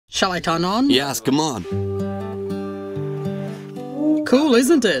Shall I turn on? Yes, come on. Cool,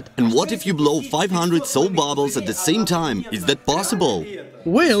 isn't it? And what if you blow 500 soap bubbles at the same time? Is that possible?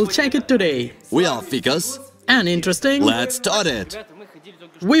 We'll check it today. We are Ficus. And interesting? Let's start it.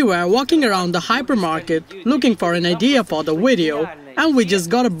 We were walking around the hypermarket looking for an idea for the video, and we just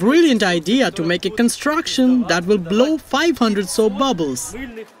got a brilliant idea to make a construction that will blow 500 soap bubbles.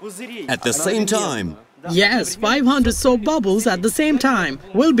 At the same time. Yes, 500 soap bubbles at the same time.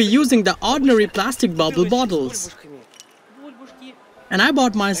 We'll be using the ordinary plastic bubble bottles. And I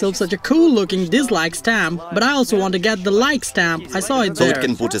bought myself such a cool looking dislike stamp, but I also want to get the like stamp. I saw it there. So it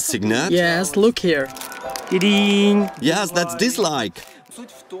can put a signet? Yes, look here. Yes, that's dislike.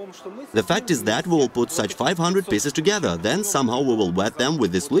 The fact is that we will put such 500 pieces together, then somehow we will wet them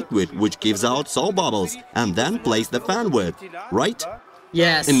with this liquid, which gives out soap bubbles, and then place the fan with, right?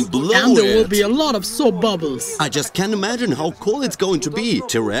 Yes, and blow and there will it. be a lot of soap bubbles. I just can't imagine how cool it's going to be.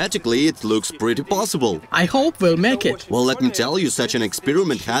 Theoretically, it looks pretty possible. I hope we'll make it. Well, let me tell you, such an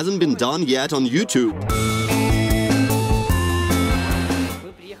experiment hasn't been done yet on YouTube.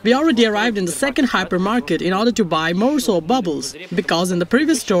 We already arrived in the second hypermarket in order to buy more soap bubbles, because in the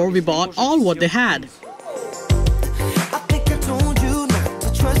previous store we bought all what they had.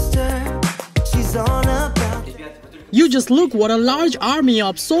 You just look what a large army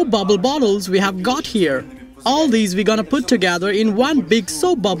of soap bubble bottles we have got here. All these we're gonna put together in one big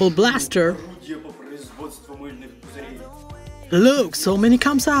soap bubble blaster. Look, so many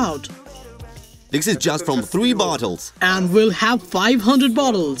comes out. This is just from 3 bottles. And we'll have 500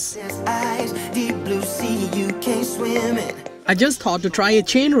 bottles. I just thought to try a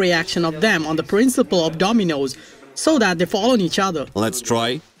chain reaction of them on the principle of dominoes, so that they fall on each other. Let's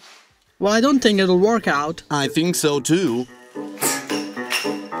try. Well, I don't think it'll work out. I think so too.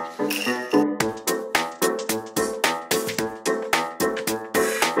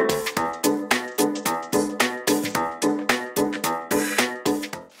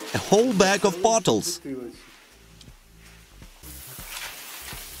 A whole bag of bottles.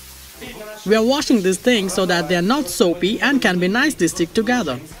 We are washing these things so that they are not soapy and can be nicely stick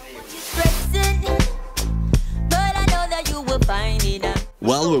together.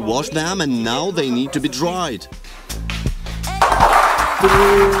 Well, we washed them and now they need to be dried.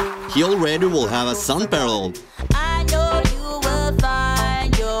 He already will have a sun parallel.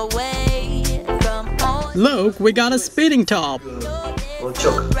 Look, we got a spinning top.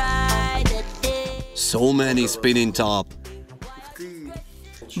 So many spinning top.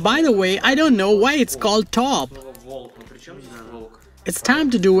 By the way, I don't know why it's called top. It's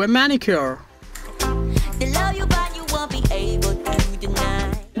time to do a manicure.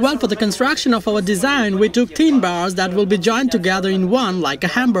 Well, for the construction of our design, we took thin bars that will be joined together in one like a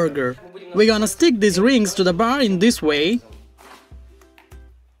hamburger. We're gonna stick these rings to the bar in this way.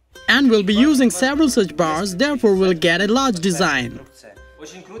 And we'll be using several such bars, therefore we'll get a large design.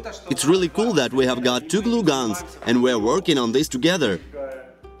 It's really cool that we have got 2 glue guns and we're working on this together.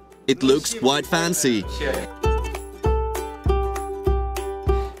 It looks quite fancy.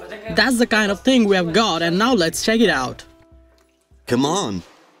 That's the kind of thing we have got, and now let's check it out. Come on.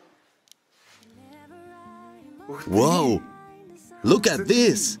 Whoa! Look at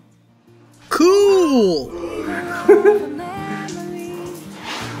this! Cool!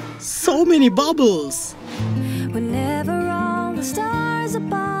 So many bubbles!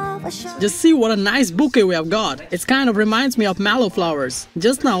 Just see what a nice bouquet we have got. It kind of reminds me of mallow flowers.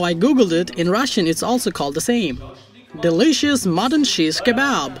 Just now I googled it. In Russian it's also called the same. Delicious mutton shish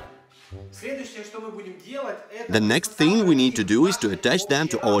kebab. The next thing we need to do is to attach them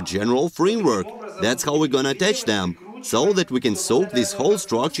to our general framework. That's how we're gonna attach them, so that we can soak this whole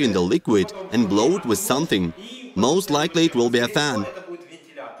structure in the liquid and blow it with something. Most likely it will be a fan.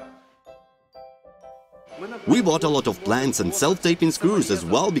 We bought a lot of planks and self-taping screws as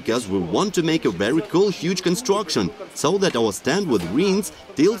well, because we want to make a very cool huge construction, so that our stand with rings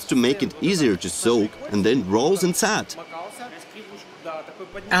tilts to make it easier to soak and then rolls and sat.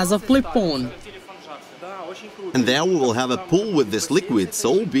 As a flip phone. And there we will have a pool with this liquid,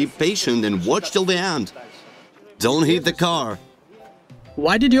 so be patient and watch till the end. Don't hit the car.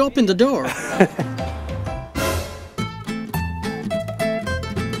 Why did you open the door?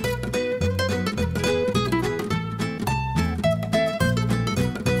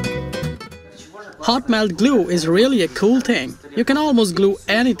 Hot melt glue is really a cool thing. You can almost glue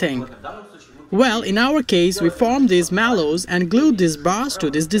anything. Well, in our case, we formed these mallows and glued these bars to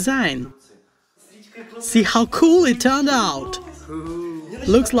this design. See how cool it turned out.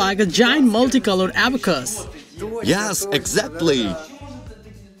 Looks like a giant multicolored abacus. Yes, exactly.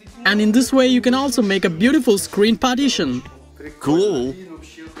 And in this way you can also make a beautiful screen partition. Cool.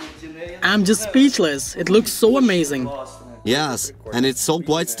 I'm just speechless. It looks so amazing. Yes, and it's so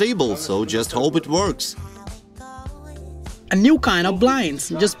quite stable, so just hope it works. A new kind of blinds.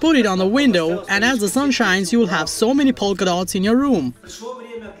 Just put it on the window, and as the sun shines, you'll have so many polka dots in your room.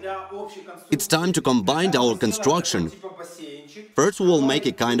 It's time to combine our construction. First we will make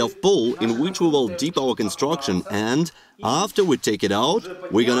a kind of pool in which we will dip our construction, and after we take it out,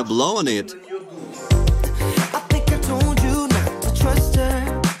 we're gonna blow on it.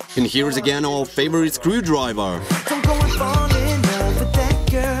 And here's again our favorite screwdriver.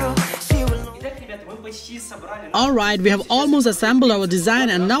 Alright, we have almost assembled our design,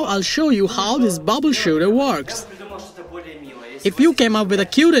 and now I'll show you how this bubble shooter works. If you came up with a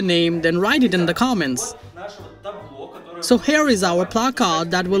cuter name, then write it in the comments. So here is our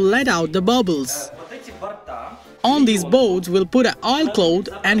placard that will let out the bubbles. On these boards we'll put an oil cloth,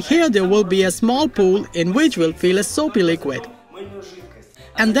 and here there will be a small pool in which we'll fill a soapy liquid.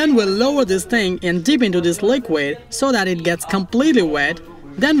 And then we'll lower this thing and dip into this liquid so that it gets completely wet.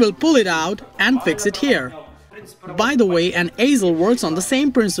 Then we'll pull it out and fix it here. By the way, an easel works on the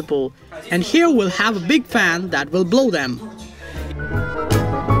same principle, and here we'll have a big fan that will blow them.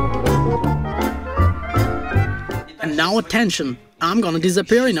 And now attention, I'm gonna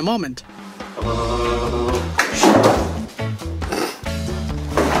disappear in a moment.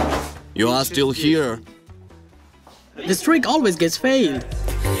 You are still here. This trick always gets failed.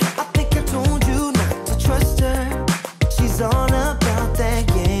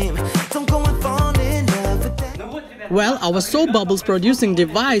 Well, our soap bubbles producing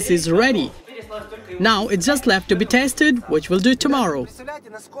device is ready. Now it's just left to be tested, which we'll do tomorrow.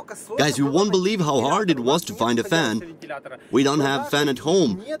 Guys, you won't believe how hard it was to find a fan. We don't have a fan at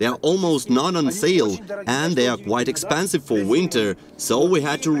home, they are almost not on sale, and they are quite expensive for winter, so we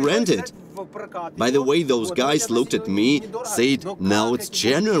had to rent it. By the way, those guys looked at me, said, now it's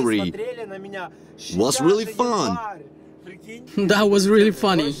January. Was really fun. That was really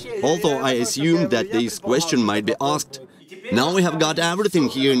funny. Although I assumed that this question might be asked. Now we have got everything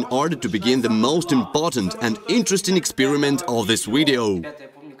here in order to begin the most important and interesting experiment of this video.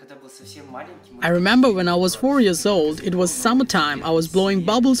 I remember when I was 4 years old, it was summertime, I was blowing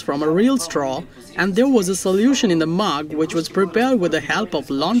bubbles from a real straw, and there was a solution in the mug which was prepared with the help of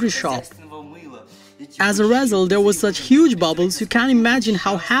laundry soap. As a result, there were such huge bubbles, you can't imagine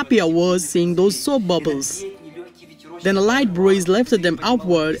how happy I was seeing those soap bubbles. Then a light breeze lifted them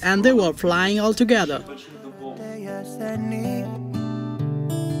upward and they were flying all together.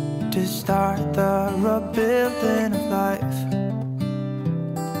 To start the rebuilding of life,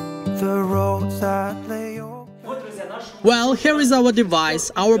 the roads that lay open. Well, here is our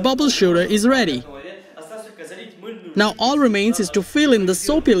device. Our bubble shooter is ready. Now all remains is to fill in the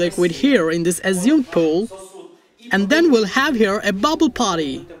soapy liquid here in this assumed pool, and then we'll have here a bubble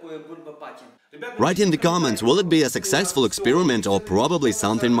party. Write in the comments, will it be a successful experiment or probably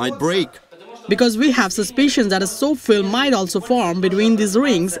something might break? Because we have suspicions that a soap film might also form between these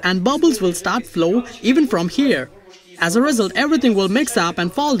rings and bubbles will start flow even from here. As a result, everything will mix up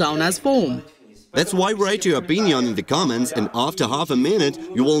and fall down as foam. That's why write your opinion in the comments, and after half a minute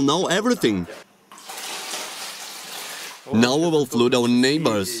you will know everything. Now we will flood our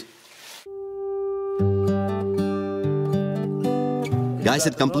neighbors. Guys,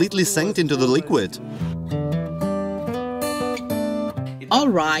 it completely sank into the liquid.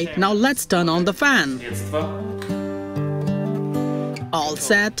 Alright, now let's turn on the fan. All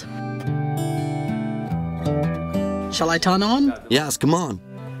set. Shall I turn on? Yes, come on.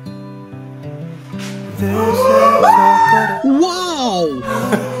 Wow!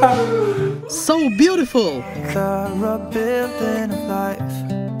 So beautiful!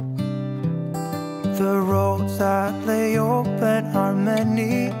 The roads that lay open are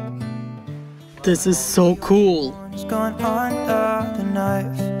many. This is so cool. Gone under the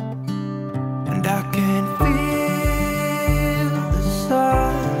knife, and I can feel the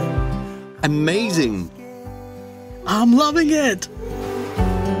sun. Amazing! I'm loving it!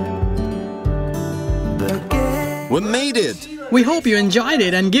 We made it! We hope you enjoyed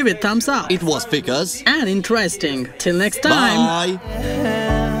it and give it thumbs up. It was Ficus and interesting. Till next time. Bye!